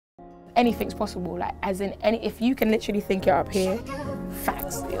anything's possible. Like, as in, if you can literally think it up here,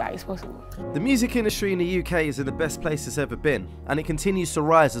 facts, like, it's possible. The music industry in the UK is in the best place it's ever been, and it continues to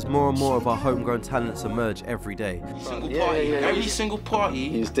rise as more and more of our homegrown talents emerge every day. Every single party.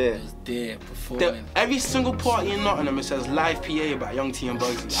 He's there. Performing. Every single party in Nottingham, it says live PA about Young T and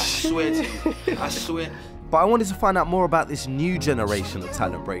Bugsy. I swear to you. I swear. But I wanted to find out more about this new generation of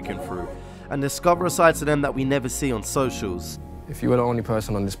talent breaking through, and discover a side to them that we never see on socials. If you were the only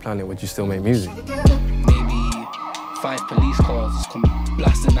person on this planet, would you still make music? Maybe 5 police cars come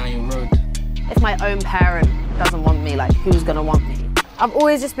blasting down your road. If my own parent doesn't want me, like, who's gonna want me? I've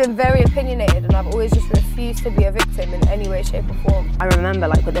always just been very opinionated, and I've always just refused to be a victim in any way, shape or form. I remember,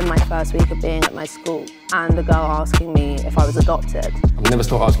 like, within my first week of being at my school, and the girl asking me if I was adopted. I've never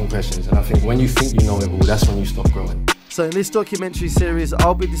stopped asking questions, and I think when you think you know it all, that's when you stop growing. So in this documentary series,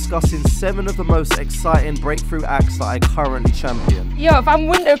 I'll be discussing 7 of the most exciting breakthrough acts that I currently champion. Yo, if I'm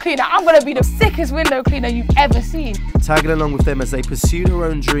window cleaner, I'm gonna be the sickest window cleaner you've ever seen. Tagging along with them as they pursue their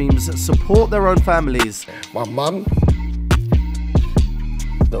own dreams, support their own families. My mum.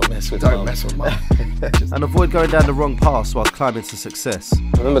 Don't mess with mum. And avoid going down the wrong path while climbing to success.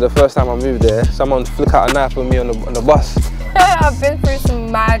 I remember the first time I moved there, someone flicked out a knife on me on the bus. I've been through some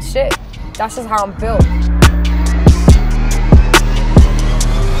mad shit. That's just how I'm built.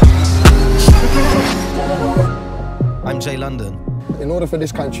 I'm Jay London. In order for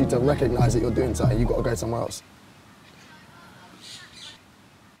this country to recognise that you're doing something, you've got to go somewhere else.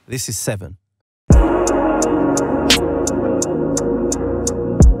 This is 7.